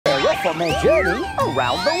off on their journey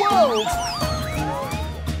around the world.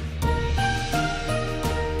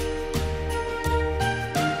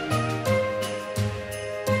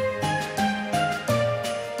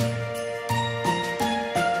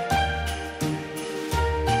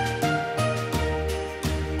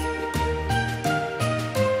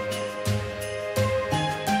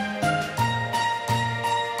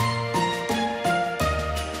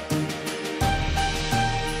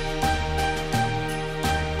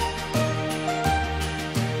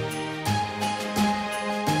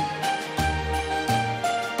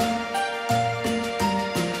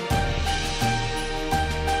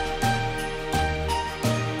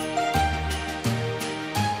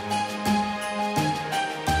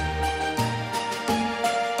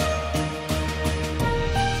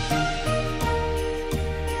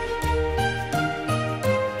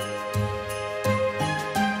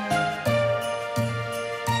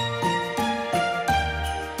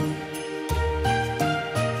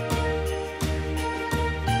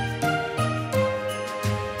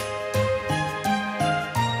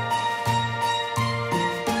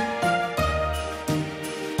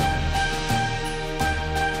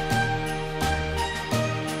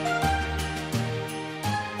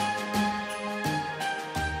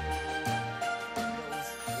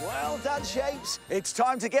 Done, Shapes. It's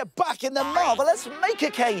time to get back in the marvellous maker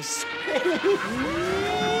case.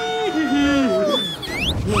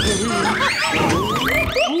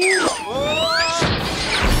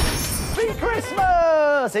 Be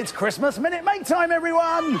Christmas! It's Christmas Minute Make Time,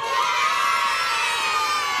 everyone!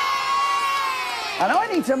 And I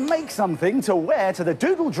need to make something to wear to the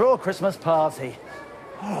Doodle Draw Christmas party.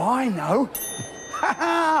 Oh, I know.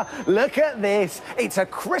 Look at this. It's a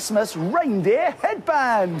Christmas reindeer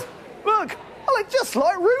headband. Look, I look just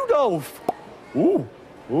like Rudolph. Ooh,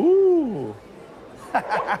 ooh.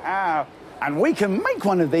 And we can make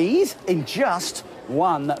one of these in just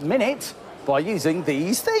 1 minute by using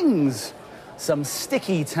these things. Some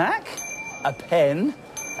sticky tack, a pen,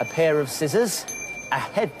 a pair of scissors, a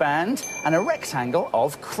headband, and a rectangle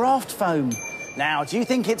of craft foam. Now, do you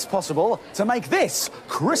think it's possible to make this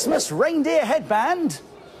Christmas reindeer headband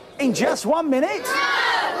in just 1 minute?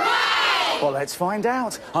 Well, let's find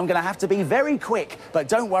out. I'm going to have to be very quick, but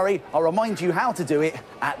don't worry, I'll remind you how to do it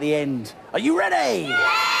at the end. Are you ready?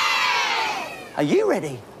 Yeah! Are you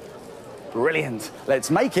ready? Brilliant. Let's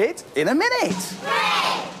make it in a minute. 3,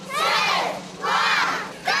 2, 1,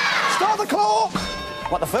 go! Start the clock!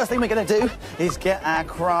 Well, the first thing we're going to do is get our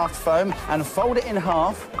craft foam and fold it in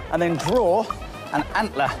half and then draw an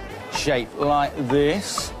antler shape like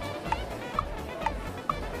this.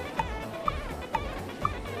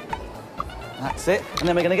 That's it. And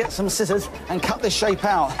then we're going to get some scissors and cut this shape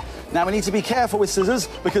out. Now, we need to be careful with scissors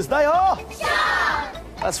because they are sharp.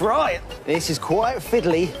 That's right. This is quite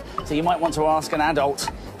fiddly, so you might want to ask an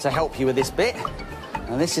adult to help you with this bit.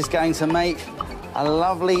 And this is going to make a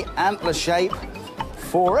lovely antler shape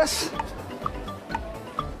for us.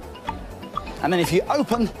 And then if you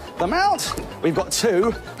open them out, we've got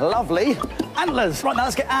 2 lovely antlers. Right, now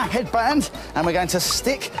let's get our headband and we're going to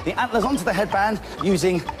stick the antlers onto the headband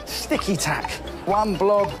using sticky tack. 1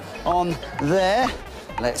 blob on there.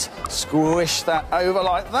 Let's squish that over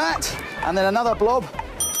like that. And then another blob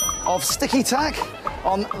of sticky tack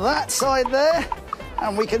on that side there.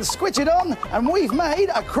 And we can squidge it on and we've made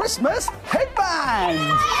a Christmas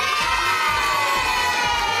headband.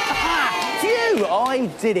 Phew, I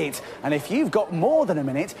did it. And if you've got more than a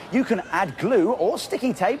minute, you can add glue or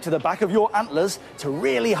sticky tape to the back of your antlers to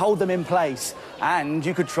really hold them in place. And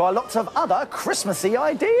you could try lots of other Christmassy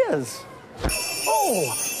ideas.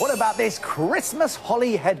 Oh, what about this Christmas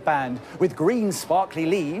holly headband with green sparkly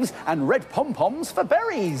leaves and red pom-poms for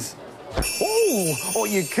berries? Oh, or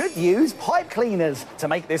you could use pipe cleaners to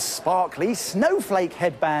make this sparkly snowflake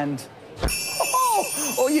headband.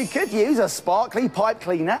 Oh, or you could use a sparkly pipe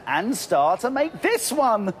cleaner and star to make this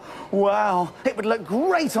one. Wow, it would look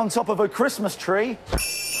great on top of a Christmas tree.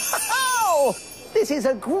 Oh, this is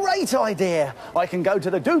a great idea. I can go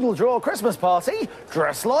to the Doodle Draw Christmas party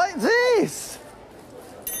dressed like this.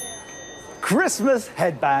 Christmas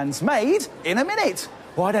headbands made in a minute.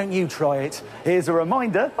 Why don't you try it? Here's a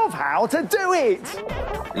reminder of how to do it.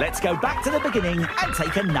 Let's go back to the beginning and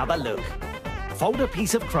take another look. Fold a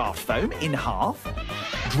piece of craft foam in half,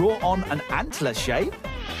 draw on an antler shape,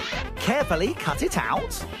 carefully cut it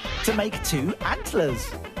out to make 2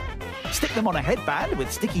 antlers. Stick them on a headband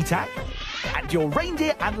with sticky tack, and your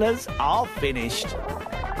reindeer antlers are finished.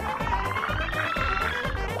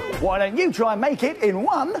 Why don't you try and make it in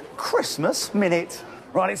 1 Christmas minute?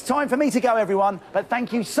 Right, it's time for me to go, everyone, but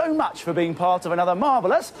thank you so much for being part of another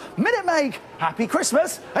marvellous Minute Make. Happy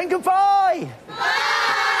Christmas and goodbye!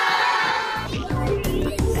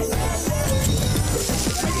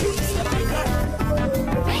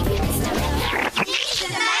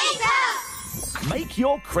 Make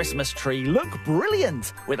your Christmas tree look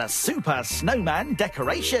brilliant with a super snowman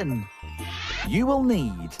decoration. You will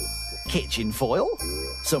need kitchen foil,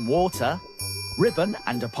 some water, ribbon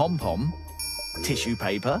and a pom-pom, tissue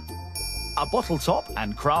paper, a bottle top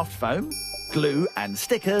and craft foam, glue and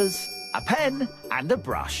stickers, a pen and a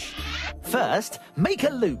brush. First, make a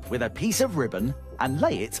loop with a piece of ribbon and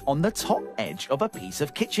lay it on the top edge of a piece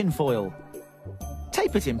of kitchen foil.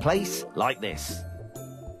 Tape it in place like this.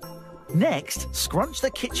 Next, scrunch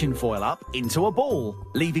the kitchen foil up into a ball,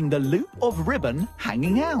 leaving the loop of ribbon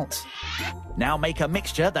hanging out. Now make a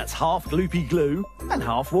mixture that's half gloopy glue and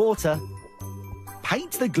half water.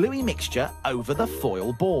 Paint the gluey mixture over the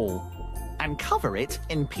foil ball and cover it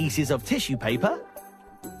in pieces of tissue paper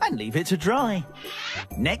and leave it to dry.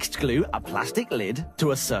 Next, glue a plastic lid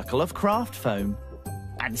to a circle of craft foam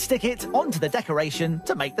and stick it onto the decoration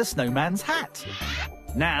to make the snowman's hat.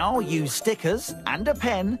 Now use stickers and a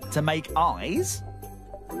pen to make eyes,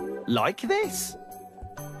 like this.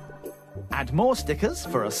 Add more stickers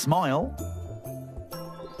for a smile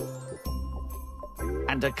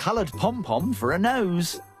and a coloured pom-pom for a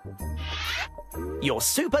nose. Your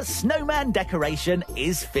super snowman decoration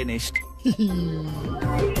is finished.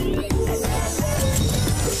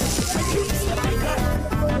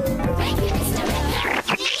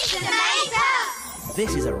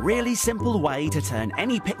 This is a really simple way to turn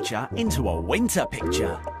any picture into a winter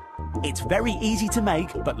picture. It's very easy to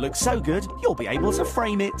make, but looks so good you'll be able to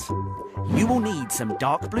frame it. You will need some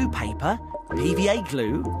dark blue paper, PVA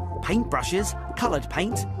glue, paintbrushes, coloured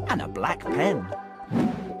paint and a black pen.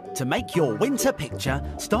 To make your winter picture,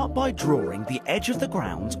 start by drawing the edge of the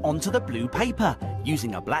ground onto the blue paper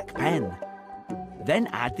using a black pen. Then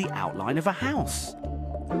add the outline of a house.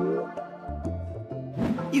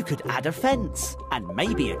 You could add a fence and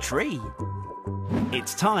maybe a tree.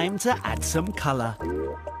 It's time to add some colour.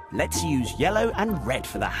 Let's use yellow and red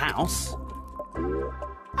for the house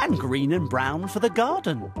and green and brown for the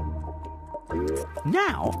garden.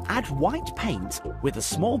 Now add white paint with a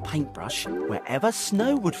small paintbrush wherever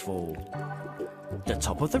snow would fall. The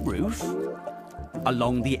top of the roof,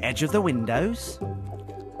 along the edge of the windows,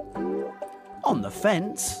 on the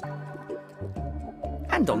fence,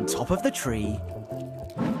 and on top of the tree.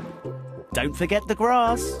 Don't forget the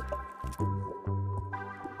grass.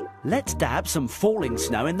 Let's dab some falling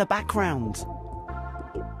snow in the background.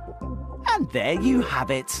 And there you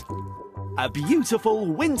have it. A beautiful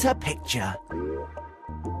winter picture.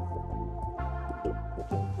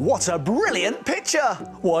 What a brilliant picture!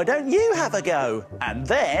 Why don't you have a go? And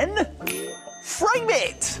then frame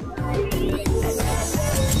it!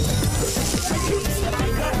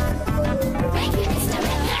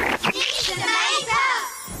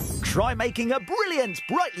 Try making a brilliant,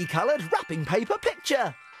 brightly coloured wrapping paper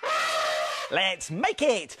picture. Let's make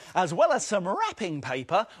it! As well as some wrapping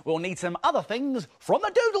paper, we'll need some other things from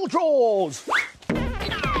the doodle drawers.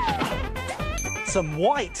 Some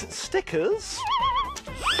white stickers.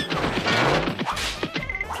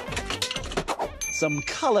 Some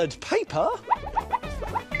coloured paper.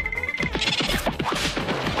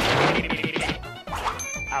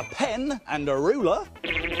 A pen and a ruler.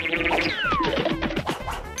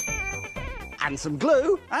 And some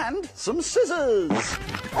glue and some scissors.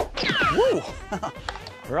 Woo!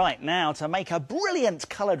 Right, now to make a brilliant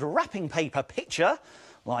coloured wrapping paper picture,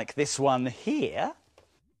 like this one here.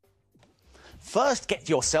 First, get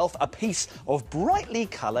yourself a piece of brightly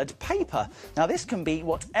coloured paper. Now, this can be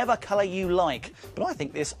whatever colour you like, but I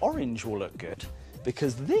think this orange will look good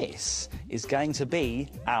because this is going to be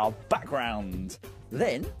our background.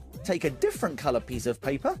 Then, take a different colour piece of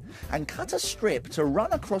paper and cut a strip to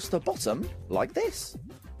run across the bottom like this.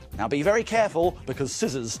 Now be very careful because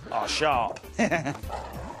scissors are sharp.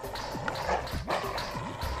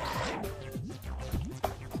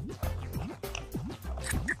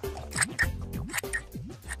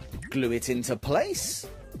 Glue it into place.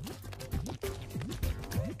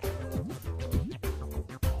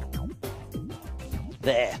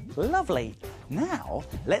 There, lovely. Now,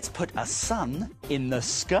 let's put a sun in the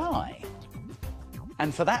sky.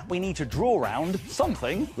 And for that, we need to draw round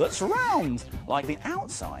something that's round, like the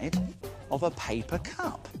outside of a paper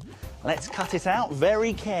cup. Let's cut it out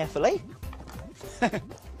very carefully.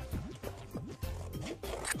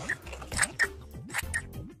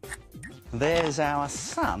 There's our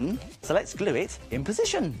sun, so let's glue it in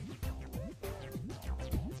position.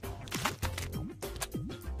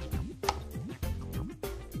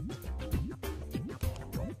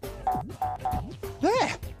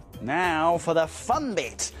 Now for the fun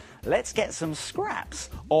bit. Let's get some scraps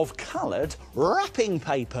of coloured wrapping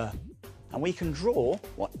paper. And we can draw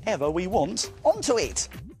whatever we want onto it.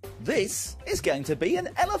 This is going to be an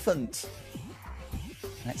elephant.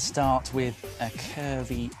 Let's start with a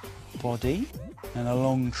curvy body and a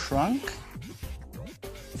long trunk,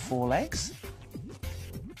 4 legs,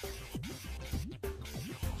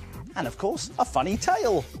 and of course a funny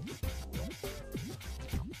tail.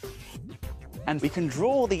 And we can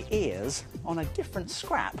draw the ears on a different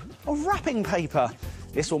scrap of wrapping paper.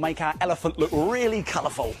 This will make our elephant look really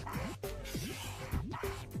colourful.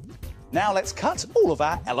 Now let's cut all of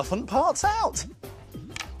our elephant parts out.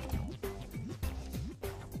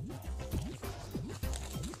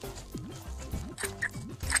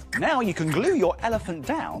 Now you can glue your elephant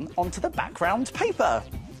down onto the background paper.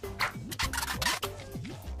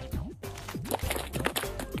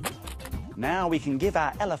 Now we can give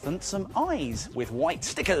our elephant some eyes with white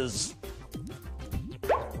stickers.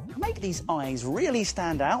 Make these eyes really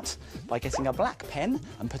stand out by getting a black pen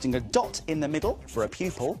and putting a dot in the middle for a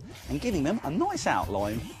pupil and giving them a nice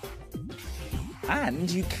outline. And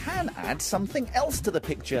you can add something else to the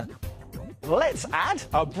picture. Let's add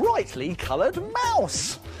a brightly coloured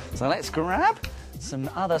mouse. So let's grab some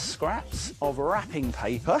other scraps of wrapping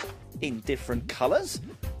paper In different colours,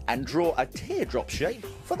 and draw a teardrop shape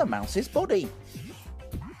for the mouse's body.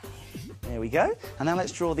 There we go. And now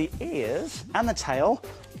let's draw the ears and the tail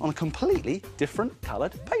on a completely different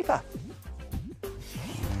coloured paper.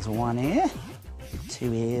 There's one ear,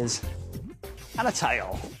 2 ears, and a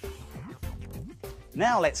tail.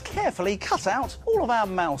 Now let's carefully cut out all of our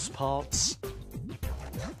mouse parts.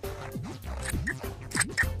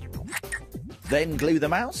 Then glue the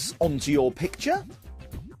mouse onto your picture.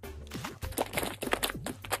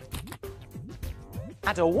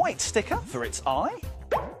 Add a white sticker for its eye.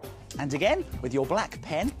 And again, with your black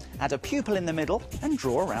pen, add a pupil in the middle and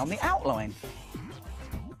draw around the outline.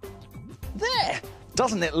 There!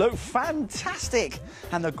 Doesn't it look fantastic?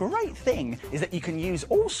 And the great thing is that you can use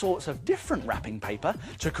all sorts of different wrapping paper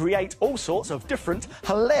to create all sorts of different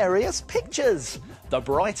hilarious pictures. The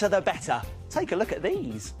brighter the better. Take a look at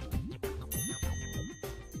these.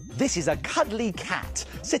 This is a cuddly cat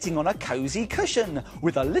sitting on a cosy cushion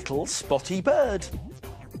with a little spotty bird.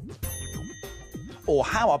 Or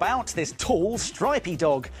how about this tall, stripy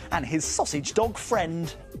dog and his sausage dog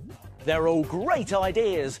friend? They're all great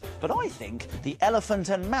ideas, but I think the elephant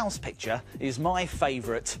and mouse picture is my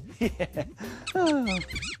favourite. Yeah.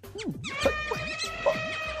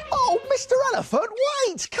 Oh, Mr. Elephant,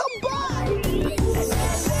 wait! Come back!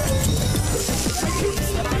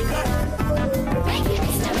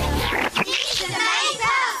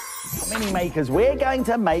 Mini Makers, we're going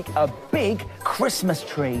to make a big Christmas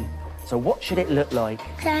tree. So what should it look like?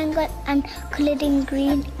 Triangle and coloured in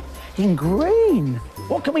green. In green?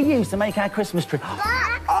 What can we use to make our Christmas tree?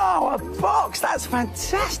 Oh, a box! That's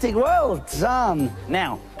fantastic! Well done!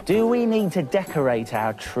 Now, do we need to decorate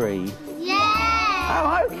our tree? Yeah!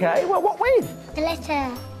 Oh, OK. Well, what with?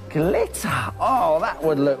 Glitter. Glitter? Oh, that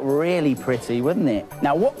would look really pretty, wouldn't it?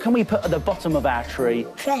 Now, what can we put at the bottom of our tree?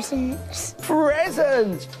 Presents.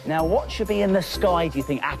 Presents! Now, what should be in the sky, do you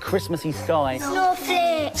think? Our Christmassy sky?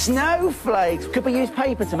 Snowflakes. Snowflakes! Could we use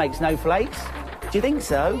paper to make snowflakes? Do you think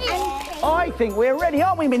so? Yeah. I think we're ready,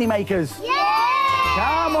 aren't we, Mini Makers? Yeah!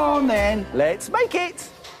 Come on, then. Let's make it.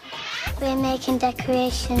 We're making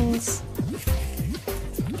decorations.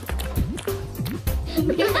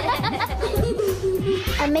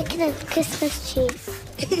 I'm making a Christmas tree.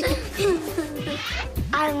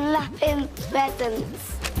 I'm wrapping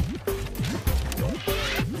presents.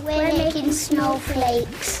 We're making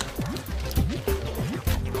snowflakes.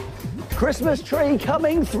 Christmas tree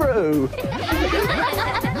coming through.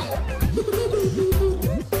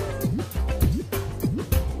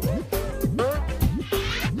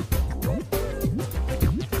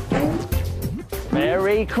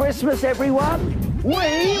 Merry Christmas, everyone. We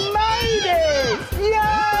made it! Yay!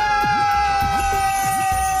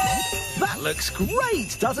 That looks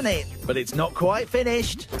great, doesn't it? But it's not quite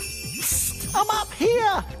finished. Psst, I'm up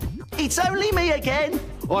here. It's only me again.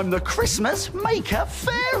 I'm the Christmas Maker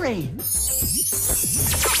Fairy.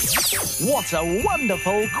 What a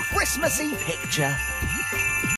wonderful Christmassy picture.